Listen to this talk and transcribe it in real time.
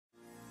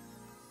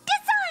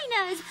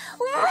designers,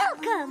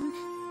 welcome!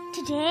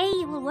 Today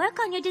you will work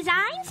on your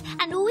designs,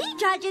 and we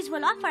judges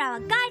will offer our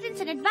guidance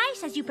and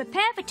advice as you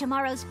prepare for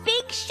tomorrow's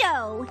big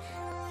show.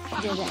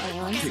 Did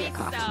anyone see a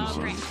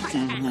competition?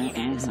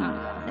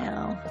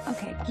 No.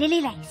 Okay.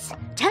 Lily Lace,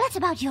 tell us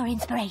about your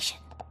inspiration.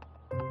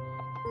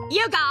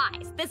 You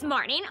guys, this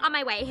morning on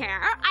my way here,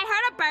 I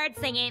heard a bird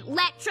singing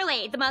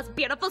literally the most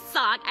beautiful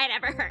song I'd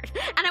ever heard.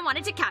 And I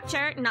wanted to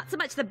capture not so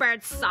much the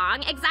bird's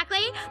song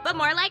exactly, but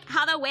more like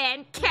how the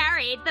wind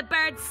carried the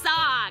bird's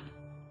song.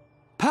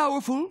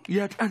 Powerful,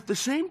 yet at the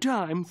same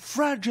time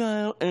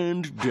fragile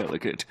and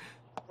delicate.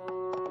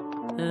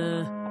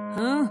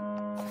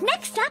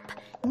 Next up,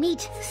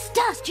 meet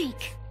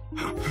Starstreak.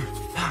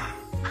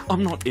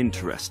 I'm not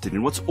interested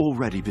in what's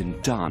already been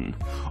done,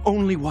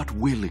 only what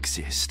will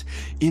exist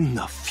in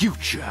the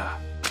future.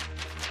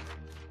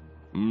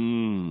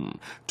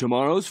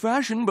 Tomorrow's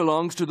fashion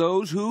belongs to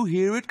those who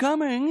hear it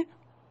coming.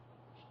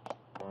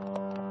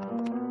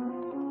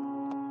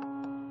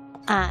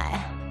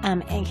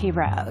 I'm Inky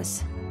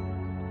Rose.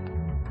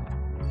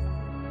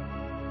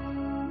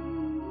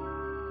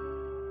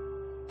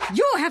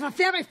 You have a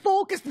very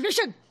focused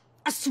vision.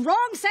 A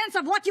strong sense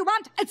of what you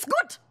want. It's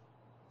good.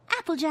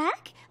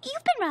 Applejack,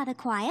 you've been rather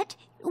quiet.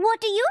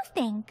 What do you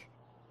think?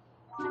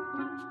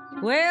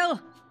 Well,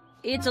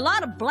 it's a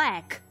lot of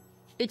black.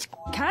 It's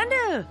kind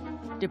of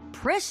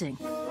depressing.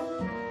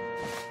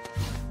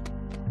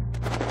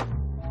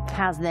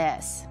 How's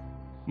this?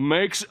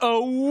 Makes a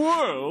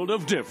world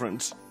of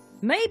difference.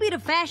 Maybe to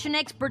fashion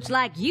experts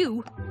like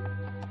you,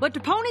 but to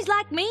ponies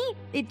like me,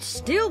 it's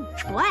still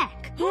black.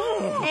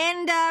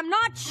 And I'm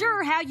not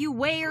sure how you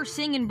wear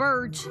singing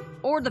birds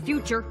or the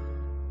future.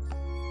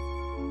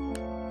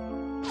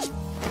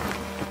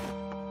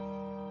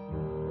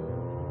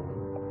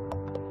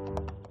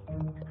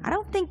 I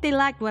don't think they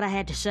liked what I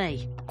had to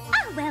say.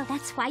 Oh, well,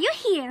 that's why you're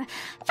here.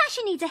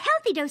 Fashion needs a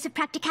healthy dose of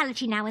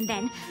practicality now and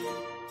then.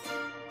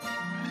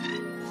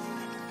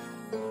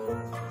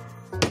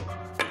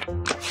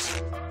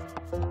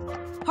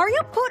 Are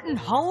you putting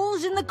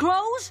holes in the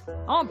clothes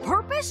on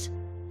purpose?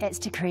 It's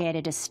to create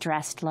a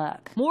distressed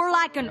look. More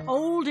like an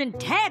old and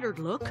tattered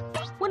look.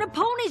 When a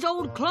pony's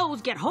old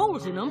clothes get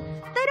holes in them,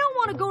 they don't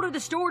want to go to the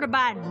store to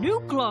buy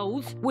new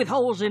clothes with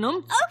holes in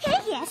them. Okay,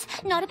 yes,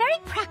 not a very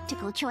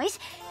practical choice.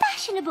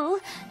 Fashionable,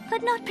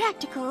 but not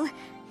practical.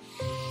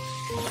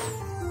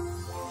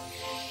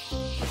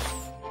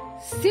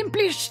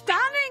 Simply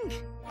stunning!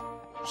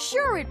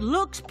 Sure, it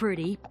looks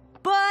pretty,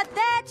 but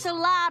that's a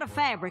lot of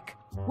fabric.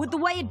 With the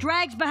way it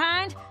drags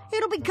behind,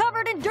 it'll be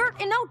covered in dirt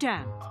in no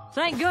time.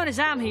 Thank goodness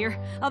I'm here.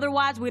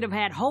 Otherwise, we'd have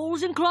had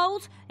holes in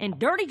clothes and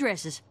dirty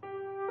dresses.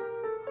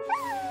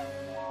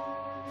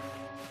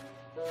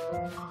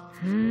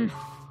 Well,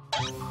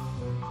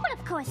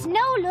 of course,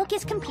 no look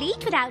is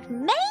complete without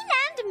mane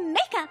and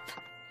makeup.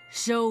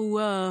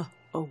 So,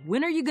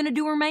 when are you gonna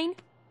do her mane?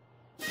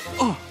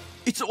 Oh,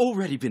 it's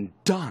already been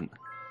done.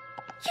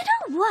 You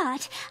know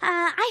what?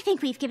 I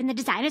think we've given the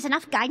designers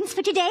enough guidance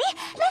for today.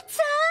 Let's,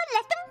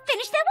 let them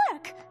finish their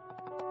work.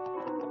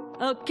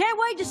 Can't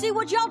wait to see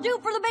what y'all do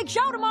for the big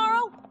show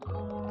tomorrow.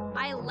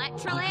 I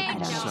literally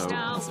don't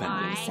know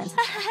why.